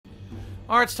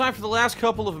Alright, it's time for the last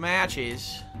couple of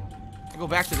matches. I go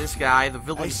back to this guy, the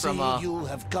villain from you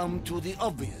have come to the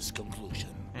obvious conclusion.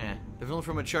 Yeah, the villain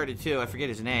from Uncharted 2, I forget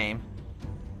his name.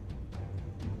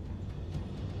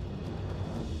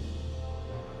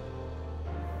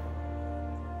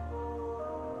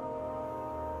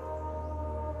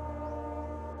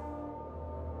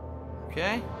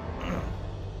 Okay.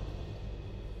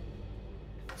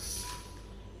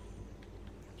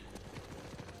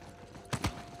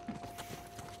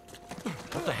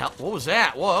 What the hell? What was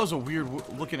that? Whoa, that was a weird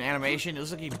looking animation. It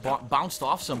was like he bounced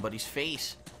off somebody's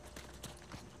face.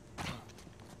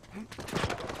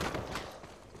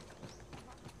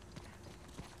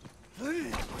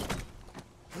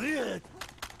 Well,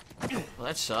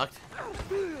 that sucked.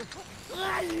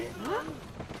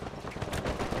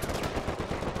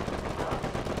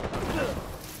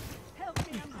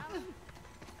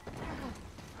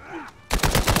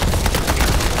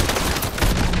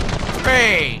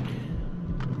 Great!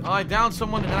 Oh, I downed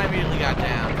someone and then I immediately got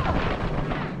down.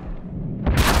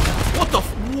 What the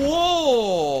f-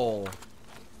 Whoa!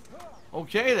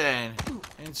 Okay then.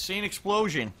 Insane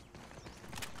explosion.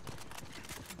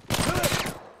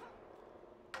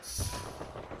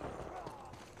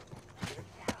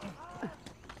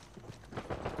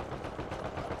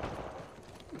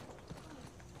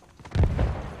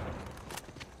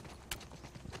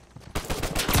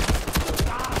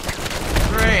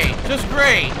 Great. Just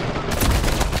great.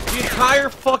 The entire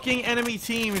fucking enemy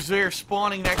team is there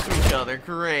spawning next to each other.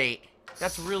 Great.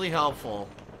 That's really helpful.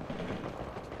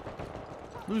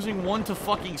 Losing 1 to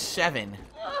fucking 7.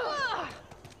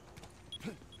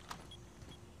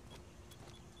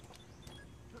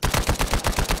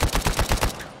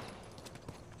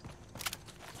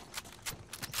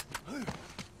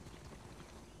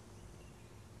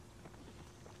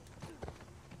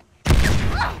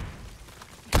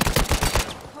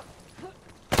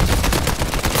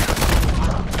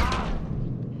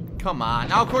 Come on.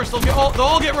 Now, of course, they'll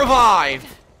all get revived.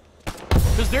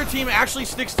 Because their team actually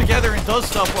sticks together and does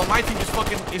stuff while my team just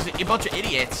fucking is a bunch of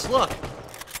idiots. Look.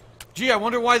 Gee, I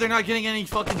wonder why they're not getting any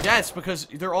fucking deaths, because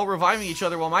they're all reviving each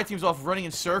other while my team's off running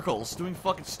in circles, doing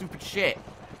fucking stupid shit.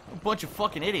 A bunch of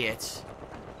fucking idiots.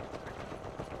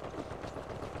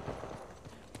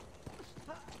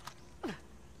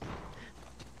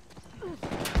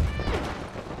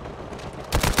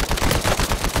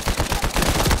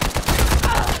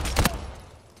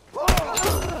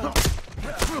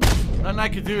 Nothing I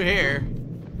could do here.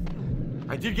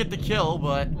 I did get the kill,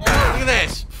 but look at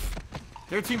this.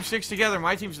 Their team sticks together.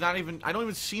 My team's not even. I don't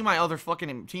even see my other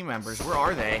fucking team members. Where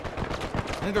are they?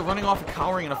 I think they're running off and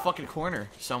cowering in a fucking corner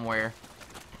somewhere.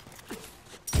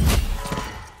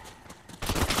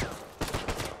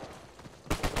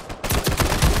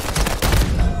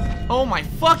 Oh my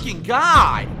fucking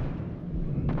god!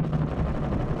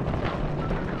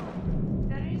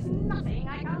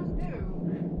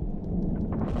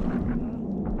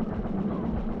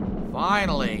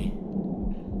 Finally.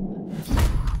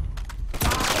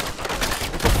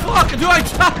 What the fuck? Dude, I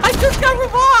just got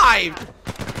revived!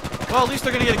 Well, at least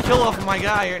they're gonna get a kill off of my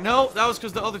guy here. No, that was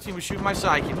because the other team was shooting my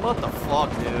sidekick. What the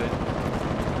fuck, dude?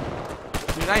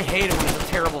 Dude, I hate it when it's a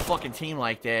terrible fucking team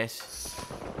like this.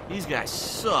 These guys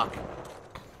suck.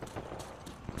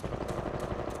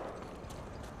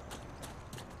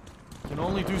 Can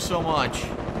only do so much.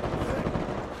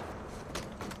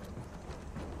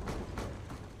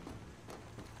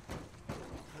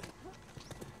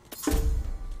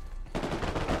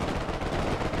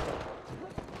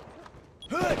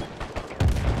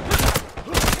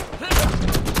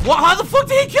 What? How the fuck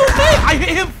did he kill me? I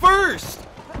hit him first!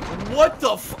 What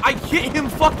the f- I hit him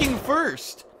fucking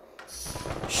first!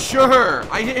 Sure,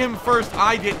 I hit him first,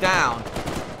 I get down.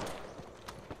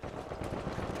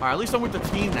 Alright, at least I'm with the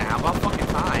team now. About fucking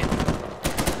time.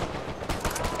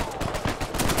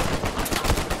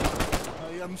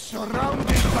 I am surrounded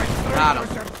by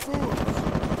traitors and fools.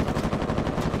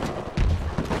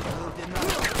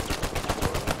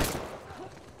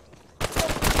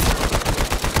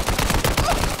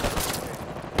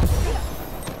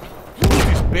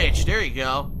 Bitch, there you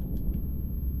go.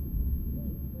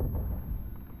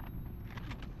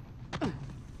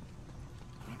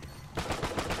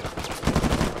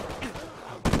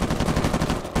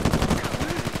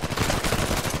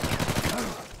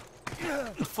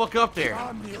 Get the fuck up there.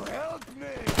 You help me.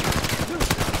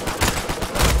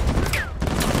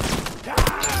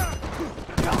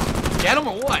 Get him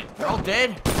or what? They're all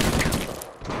dead?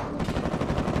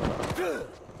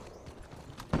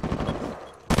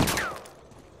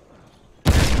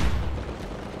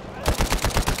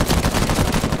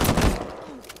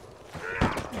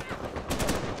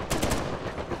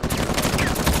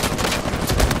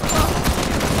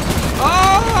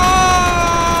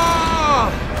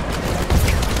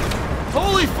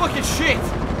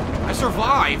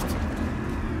 survived.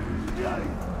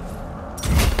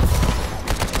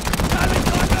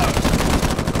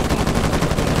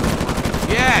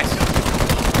 Yes.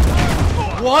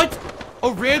 What?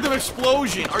 A random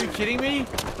explosion. Are you kidding me?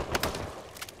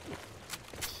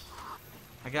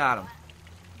 I got him.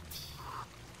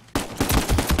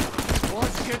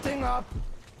 What's getting up?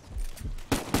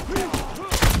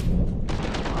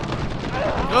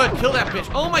 Good, kill that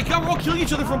bitch. Oh my god, we're all killing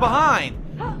each other from behind.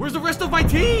 Where's the rest of my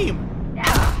team?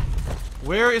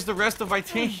 Where is the rest of my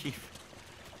team?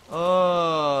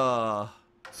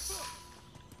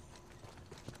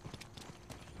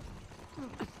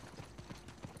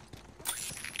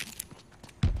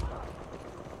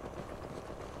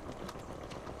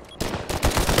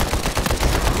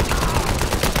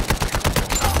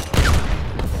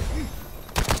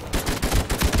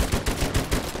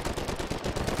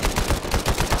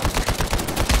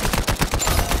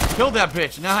 Killed that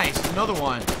bitch. Nice. Another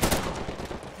one.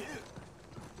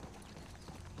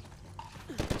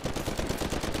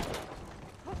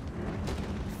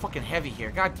 Fucking heavy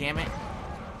here. God damn it.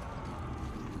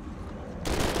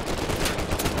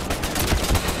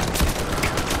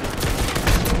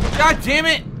 God damn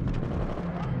it.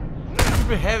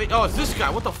 Stupid heavy. Oh, it's this guy.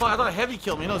 What the fuck? I thought a heavy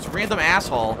killed me. No, it's a random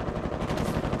asshole.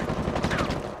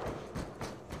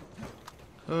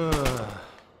 Ugh.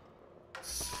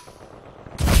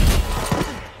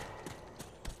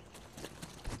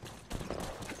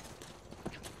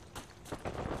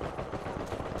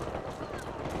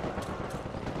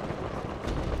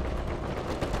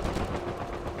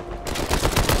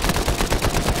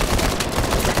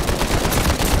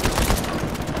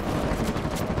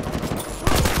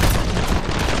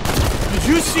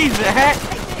 Did you see that?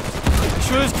 I'm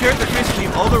sure his character facing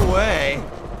the other way.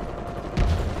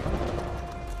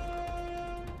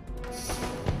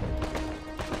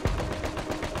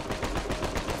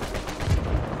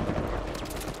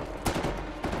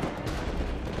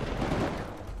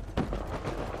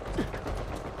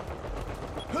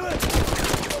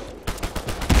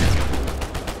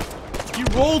 He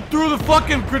rolled through the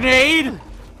fucking grenade.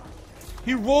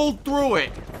 He rolled through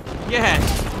it.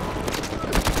 Yes.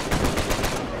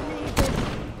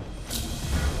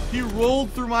 He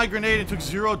rolled through my grenade and took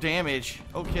 0 damage.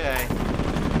 Okay.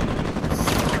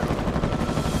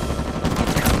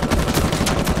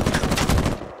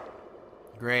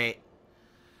 Great.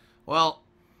 Well,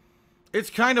 it's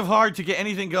kind of hard to get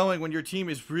anything going when your team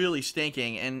is really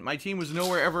stinking, and my team was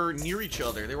nowhere ever near each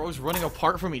other. They were always running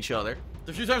apart from each other.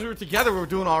 The few times we were together, we were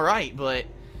doing alright, but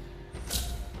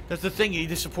that's the thing. You need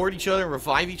to support each other and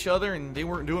revive each other, and they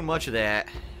weren't doing much of that.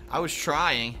 I was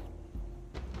trying.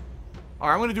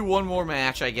 Alright, I'm gonna do one more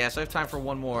match, I guess. I have time for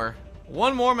one more.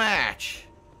 One more match.